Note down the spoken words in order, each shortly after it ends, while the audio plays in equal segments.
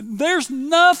There's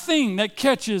nothing that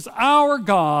catches our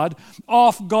God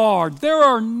off guard. There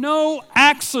are no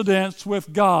accidents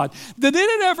with God. Did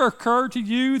it ever occur to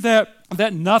you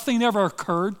that nothing ever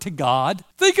occurred to God?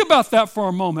 Think about that for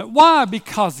a moment. Why?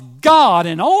 Because God,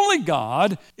 and only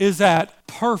God, is at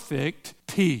perfect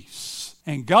peace.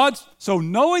 So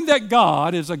knowing that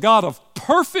God is a God of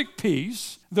perfect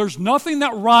peace, there's nothing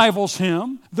that rivals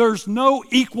him. There's no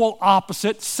equal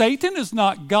opposite. Satan is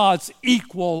not God's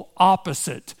equal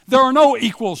opposite. There are no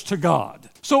equals to God.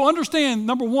 So understand,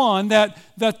 number one, that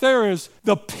there is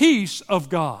the peace of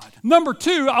God. Number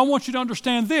two, I want you to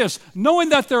understand this. Knowing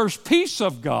that there's peace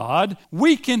of God,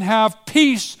 we can have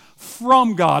peace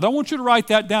from God. I want you to write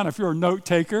that down if you're a note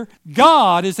taker.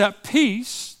 God is at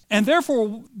peace, and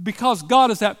therefore, because God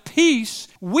is at peace,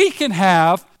 we can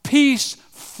have peace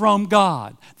from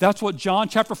God. That's what John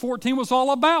chapter 14 was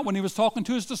all about when he was talking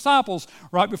to his disciples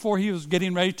right before he was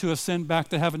getting ready to ascend back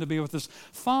to heaven to be with his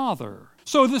Father.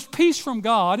 So this peace from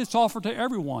God, it's offered to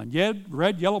everyone.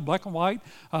 Red, yellow, black and white,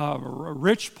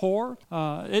 rich, poor.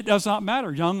 It does not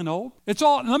matter, young and old. It's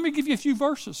all. Let me give you a few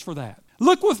verses for that.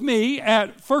 Look with me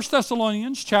at 1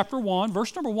 Thessalonians chapter 1,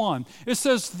 verse number 1. It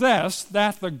says this,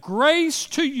 that the grace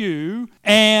to you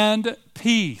and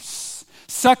peace.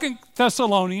 2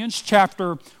 Thessalonians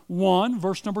chapter 1,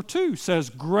 verse number 2 says,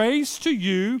 grace to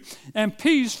you and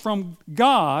peace from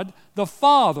God, the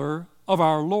Father of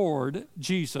our Lord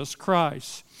Jesus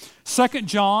Christ. 2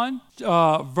 John,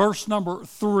 verse number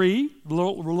 3, a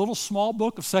little small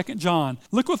book of 2 John.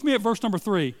 Look with me at verse number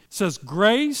 3. It says,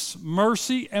 grace,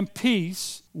 mercy, and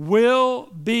peace will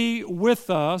be with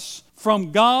us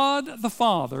from God the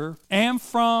Father and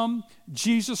from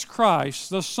Jesus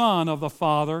Christ, the Son of the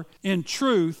Father, in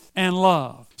truth and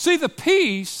love. See, the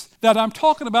peace that I'm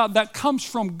talking about that comes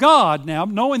from God now,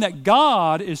 knowing that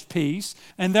God is peace,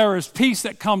 and there is peace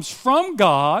that comes from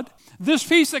God. This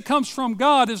peace that comes from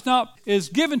God is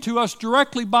given to us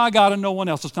directly by God and no one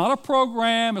else. It's not a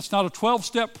program. It's not a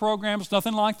 12-step program. It's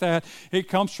nothing like that. It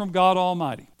comes from God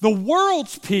Almighty. The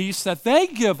world's peace that they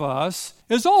give us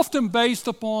is often based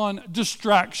upon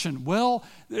distraction. Well,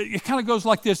 it kind of goes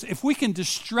like this. If we can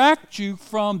distract you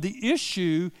from the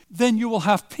issue, then you will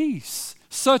have peace.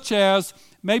 Such as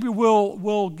maybe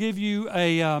we'll give you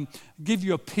a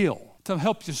pill to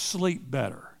help you sleep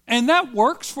better. And that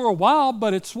works for a while,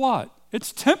 but it's what?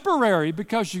 It's temporary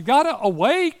because you got to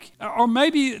awake, or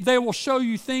maybe they will show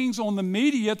you things on the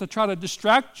media to try to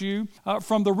distract you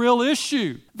from the real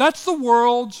issue. That's the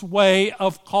world's way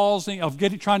of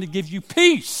trying to give you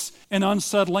peace in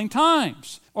unsettling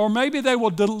times. Or maybe they will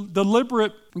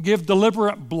give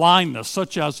deliberate blindness,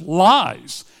 such as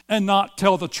lies, and not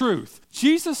tell the truth.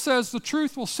 Jesus says the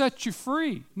truth will set you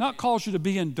free, not cause you to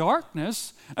be in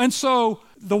darkness. And so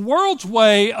the world's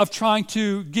way of trying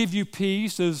to give you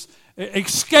peace is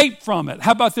escape from it.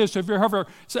 How about this? Have you ever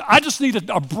said, I just need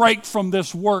a break from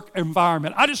this work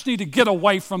environment. I just need to get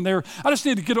away from there. I just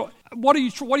need to get away. What are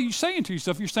you saying to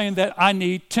yourself? You're saying that I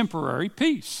need temporary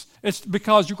peace. It's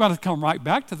because you're going to come right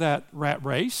back to that rat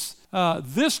race.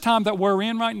 This time that we're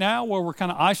in right now, where we're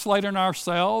kind of isolating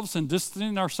ourselves and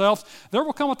distancing ourselves, there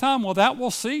will come a time where that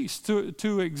will cease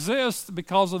to exist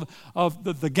because of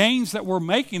the gains that we're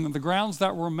making and the grounds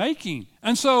that we're making.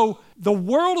 And so the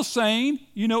world is saying,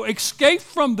 escape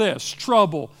from this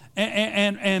trouble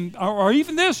or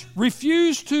even this,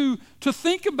 refuse to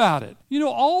think about it.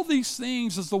 All these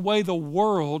things is the way the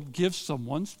world gives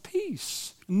someone's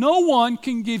peace. No one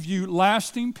can give you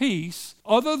lasting peace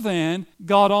other than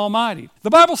God Almighty. The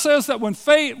Bible says that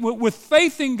with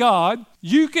faith in God,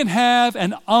 you can have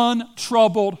an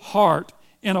untroubled heart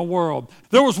in a world.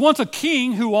 There was once a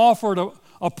king who offered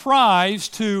a prize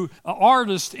to an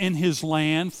artist in his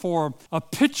land for a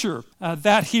picture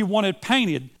that he wanted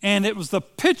painted. And it was the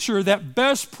picture that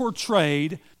best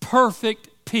portrayed perfect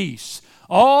peace.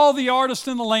 All the artists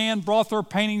in the land brought their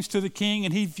paintings to the king,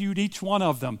 and he viewed each one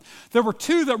of them. There were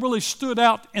two that really stood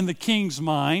out in the king's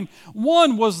mind.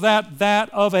 One was that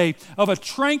of a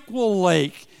tranquil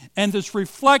lake, and its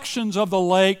reflections of the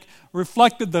lake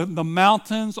reflected the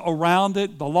mountains around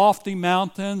it, the lofty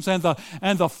mountains, and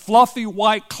the fluffy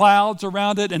white clouds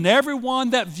around it. And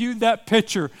everyone that viewed that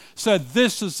picture said,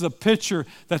 this is the picture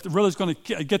that really is going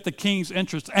to get the king's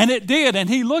interest. And it did. And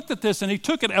he looked at this and he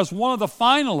took it as one of the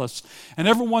finalists. And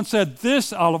everyone said,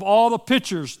 this, out of all the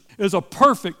pictures, is a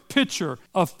perfect picture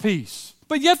of peace.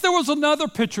 But yet there was another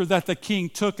picture that the king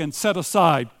took and set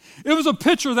aside. It was a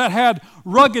picture that had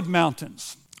rugged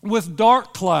mountains with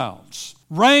dark clouds,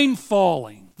 rain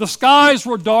falling. The skies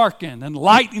were darkened and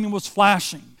lightning was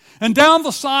flashing. And down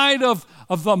the side of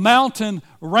the mountain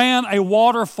ran a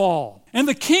waterfall. And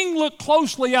the king looked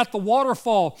closely at the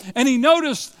waterfall, and he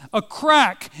noticed a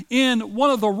crack in one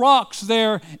of the rocks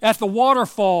there at the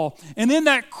waterfall. And in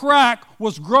that crack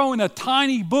was growing a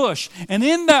tiny bush. And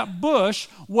in that bush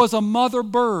was a mother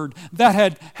bird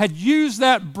that had used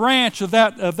that branch of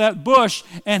that bush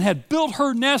and had built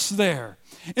her nest there.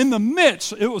 In the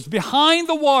midst, it was behind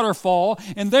the waterfall,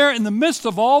 and there in the midst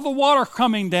of all the water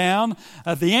coming down,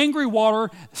 the angry water,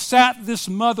 sat this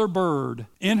mother bird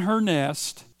in her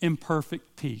nest in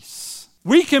perfect peace.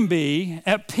 We can be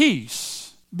at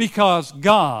peace because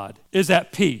God is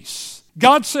at peace.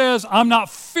 God says, I'm not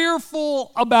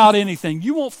fearful about anything.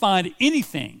 You won't find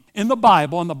anything in the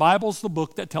Bible, and the Bible's the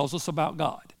book that tells us about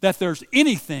God, that there's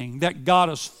anything that God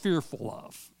is fearful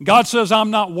of. God says,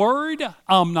 I'm not worried,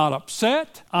 I'm not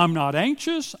upset, I'm not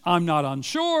anxious, I'm not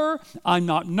unsure, I'm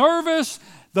not nervous.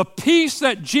 The peace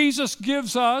that Jesus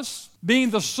gives us, being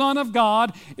the Son of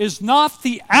God, is not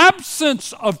the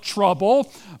absence of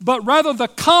trouble, but rather the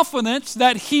confidence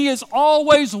that He is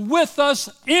always with us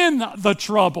in the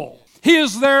trouble. He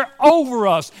is there over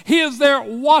us. He is there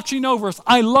watching over us.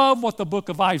 I love what the book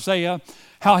of Isaiah,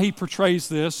 how he portrays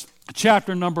this.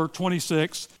 Chapter number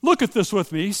 26. Look at this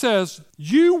with me. He says,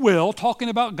 you will, talking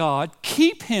about God,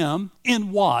 keep him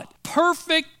in what?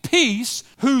 Perfect peace,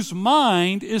 whose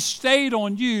mind is stayed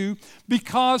on you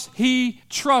because he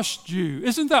trusts you.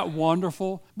 Isn't that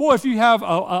wonderful? Boy, if you have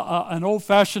an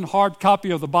old-fashioned hard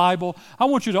copy of the Bible, I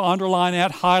want you to underline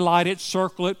that, highlight it,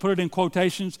 circle it, put it in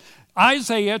quotations.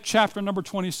 Isaiah chapter number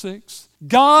 26.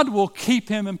 God will keep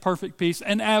him in perfect peace.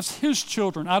 And as his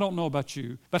children, I don't know about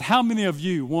you, but how many of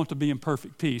you want to be in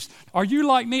perfect peace? Are you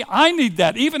like me? I need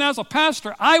that. Even as a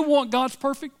pastor, I want God's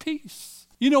perfect peace.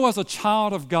 You know, as a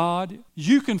child of God,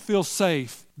 you can feel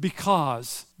safe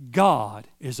because God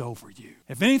is over you.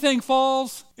 If anything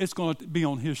falls, it's going to be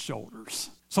on his shoulders.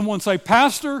 Someone say,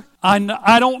 Pastor, I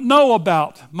don't know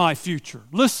about my future.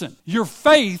 Listen, your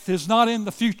faith is not in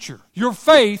the future. Your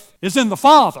faith is in the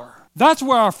Father. That's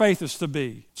where our faith is to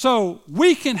be. So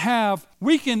we can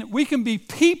be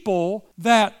people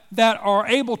that are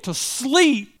able to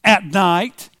sleep at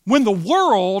night when the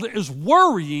world is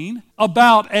worrying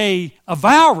about a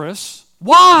virus.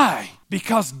 Why?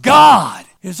 Because God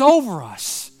is over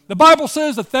us. The Bible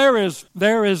says that there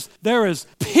is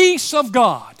peace of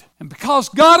God. And because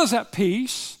God is at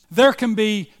peace, there can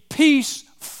be peace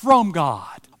from God.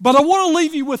 But I want to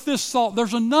leave you with this thought.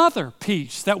 There's another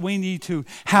peace that we need to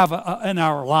have in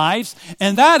our lives,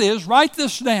 and that is, write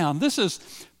this down. This is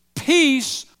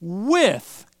peace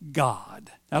with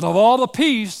God. Out of all the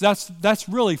peace, that's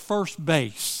really first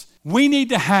base. We need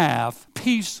to have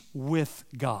peace with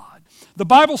God. The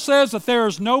Bible says that there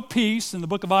is no peace, in the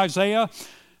book of Isaiah,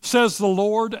 says the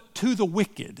Lord, to the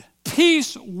wicked.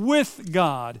 Peace with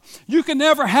God. You can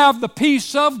never have the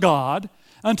peace of God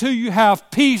until you have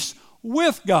peace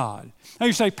with God. Now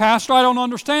you say, Pastor, I don't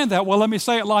understand that. Well, let me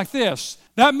say it like this.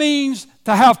 That means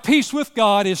to have peace with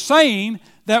God is saying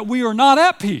that we are not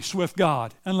at peace with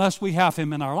God unless we have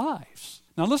him in our lives.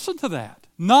 Now listen to that.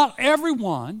 Not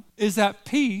everyone is at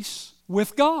peace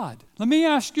with God. Let me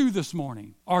ask you this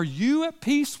morning, are you at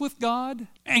peace with God?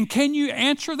 And can you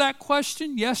answer that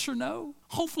question, yes or no?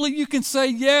 Hopefully you can say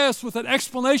yes with an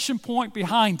explanation point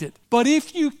behind it. But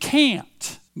if you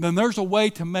can't, then there's a way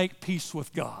to make peace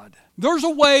with God. There's a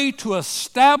way to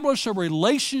establish a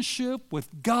relationship with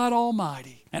God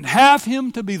Almighty and have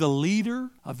him to be the leader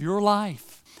of your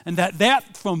life. And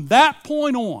that from that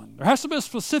point on, there has to be a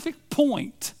specific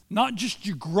point, not just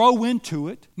you grow into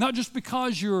it, not just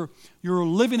because you're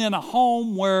living in a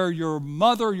home where your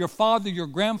mother, your father, your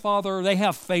grandfather, they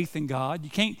have faith in God.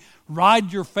 You can't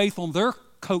ride your faith on their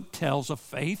coattails of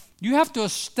faith. You have to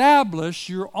establish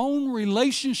your own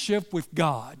relationship with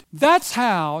God. That's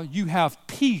how you have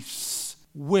peace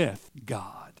with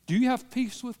God. Do you have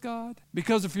peace with God?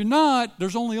 Because if you're not,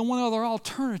 there's only one other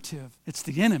alternative. It's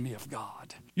the enemy of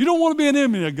God. You don't want to be an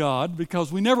enemy of God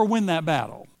because we never win that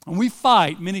battle. And we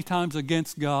fight many times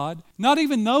against God, not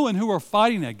even knowing who we're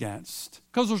fighting against.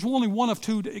 Because there's only one of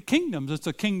two kingdoms. It's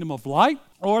a kingdom of light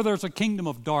or there's a kingdom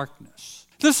of darkness.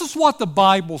 This is what the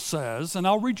Bible says, and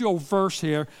I'll read you a verse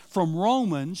here from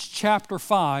Romans chapter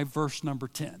 5, verse number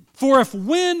 10. For if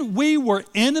when we were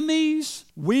enemies,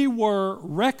 we were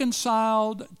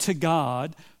reconciled to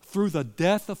God through the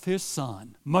death of his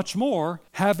Son, much more,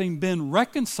 having been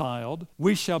reconciled,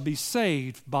 we shall be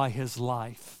saved by his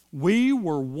life. We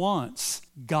were once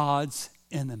God's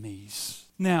enemies.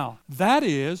 Now, that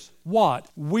is what?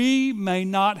 We may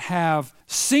not have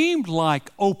seemed like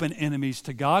open enemies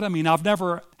to God. I mean, I've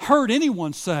never heard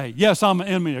anyone say, yes, I'm an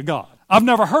enemy of God. I've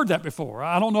never heard that before.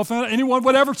 I don't know if anyone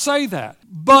would ever say that.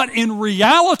 But in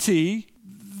reality,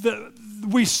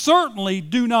 we certainly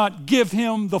do not give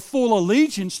him the full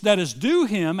allegiance that is due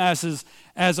him as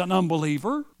an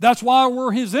unbeliever. That's why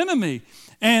we're his enemy.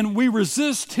 And we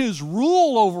resist his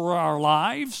rule over our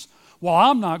lives. Well,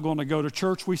 I'm not going to go to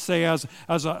church, we say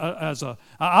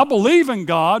I believe in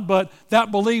God, but that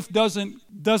belief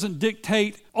doesn't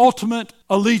dictate ultimate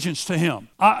allegiance to him.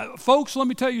 Folks, let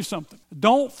me tell you something.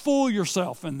 Don't fool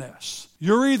yourself in this.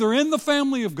 You're either in the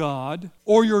family of God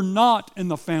or you're not in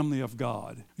the family of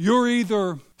God. You're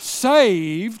either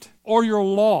saved or you're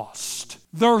lost.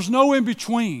 There's no in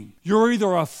between. You're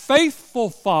either a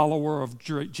faithful follower of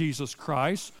Jesus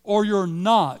Christ or you're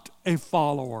not a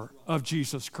follower of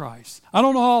Jesus Christ. I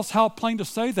don't know how plain to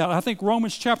say that. I think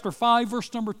Romans chapter 5,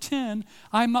 verse number 10,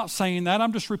 I'm not saying that.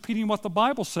 I'm just repeating what the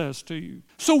Bible says to you.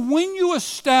 So when you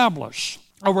establish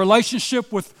a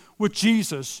relationship with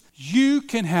Jesus, you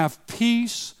can have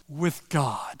peace with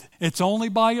God. It's only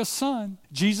by His Son.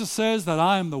 Jesus says that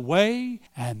I am the way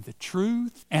and the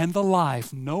truth and the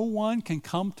life. No one can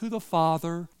come to the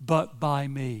Father but by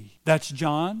me. That's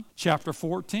John chapter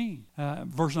 14,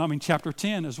 chapter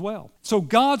 10 as well. So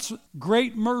God's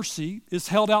great mercy is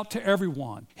held out to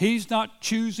everyone. He's not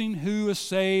choosing who is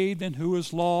saved and who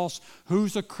is lost,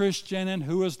 who's a Christian and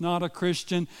who is not a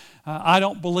Christian. I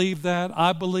don't believe that.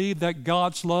 I believe that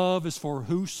God's love is for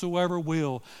whosoever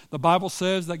will. The Bible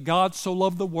says that God so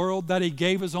loved the world that He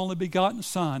gave His only begotten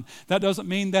Son. That doesn't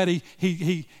mean that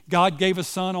God gave His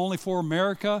Son only for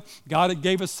America. God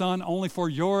gave His Son only for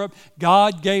Europe.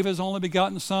 God gave His only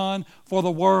begotten Son for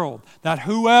the world. That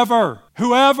whoever,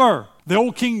 the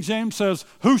old King James says,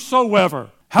 whosoever,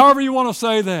 however you want to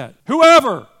say that,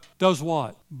 whoever does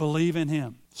what? Believe in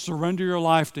Him. Surrender your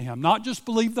life to Him. Not just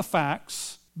believe the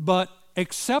facts, but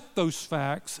accept those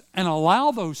facts and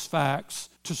allow those facts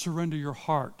to surrender your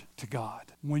heart to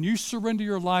God. When you surrender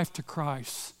your life to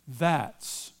Christ,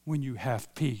 that's when you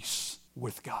have peace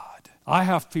with God. I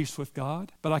have peace with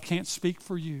God, but I can't speak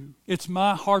for you. It's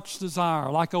my heart's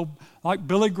desire. Like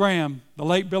Billy Graham, the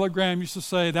late Billy Graham used to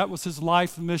say, that was his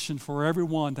life mission for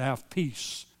everyone to have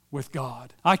peace with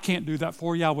God. I can't do that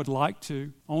for you. I would like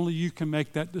to. Only you can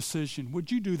make that decision. Would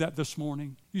you do that this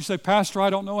morning? You say, Pastor, I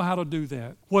don't know how to do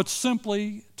that. Well, it's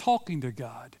simply talking to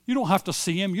God. You don't have to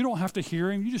see Him. You don't have to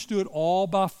hear Him. You just do it all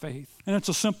by faith. And it's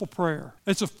a simple prayer.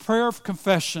 It's a prayer of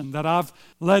confession that I've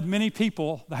led many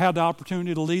people, had the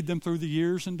opportunity to lead them through the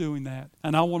years in doing that.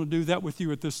 And I want to do that with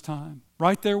you at this time.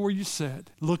 Right there where you sit,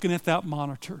 looking at that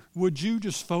monitor, would you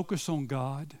just focus on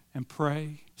God and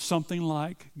pray something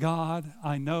like, God,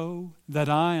 I know that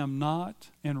I am not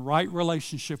in right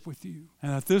relationship with you.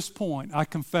 And at this point, I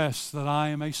confess that I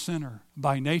am a sinner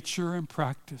by nature and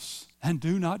practice and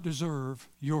do not deserve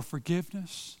your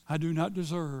forgiveness. I do not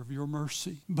deserve your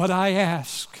mercy. But I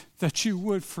ask that you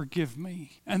would forgive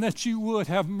me and that you would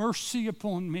have mercy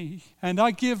upon me. And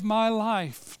I give my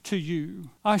life to you.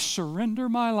 I surrender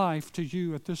my life to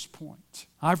you at this point.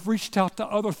 I've reached out to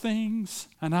other things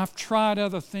and I've tried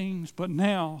other things, but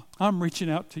now I'm reaching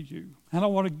out to you. And I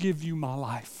want to give you my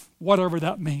life, whatever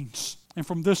that means. And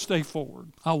from this day forward,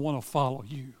 I want to follow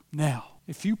you. Now,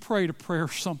 if you prayed a prayer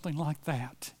something like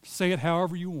that, say it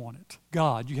however you want it.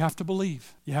 God, you have to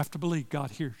believe. You have to believe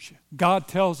God hears you. God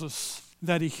tells us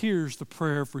that He hears the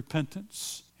prayer of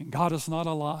repentance. And God is not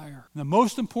a liar. The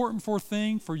most important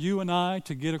thing for you and I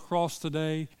to get across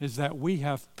today is that we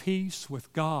have peace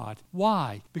with God.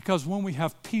 Why? Because when we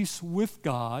have peace with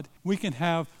God, we can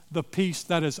have the peace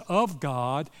that is of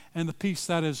God and the peace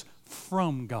that is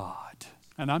from God.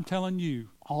 And I'm telling you,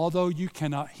 although you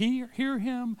cannot hear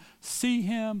Him, see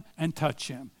Him, and touch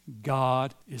Him,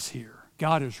 God is here.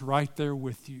 God is right there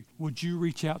with you. Would you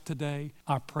reach out today?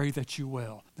 I pray that you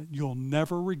will. That you'll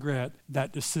never regret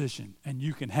that decision. And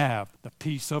you can have the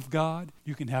peace of God.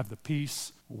 You can have the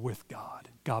peace with God.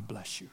 God bless you.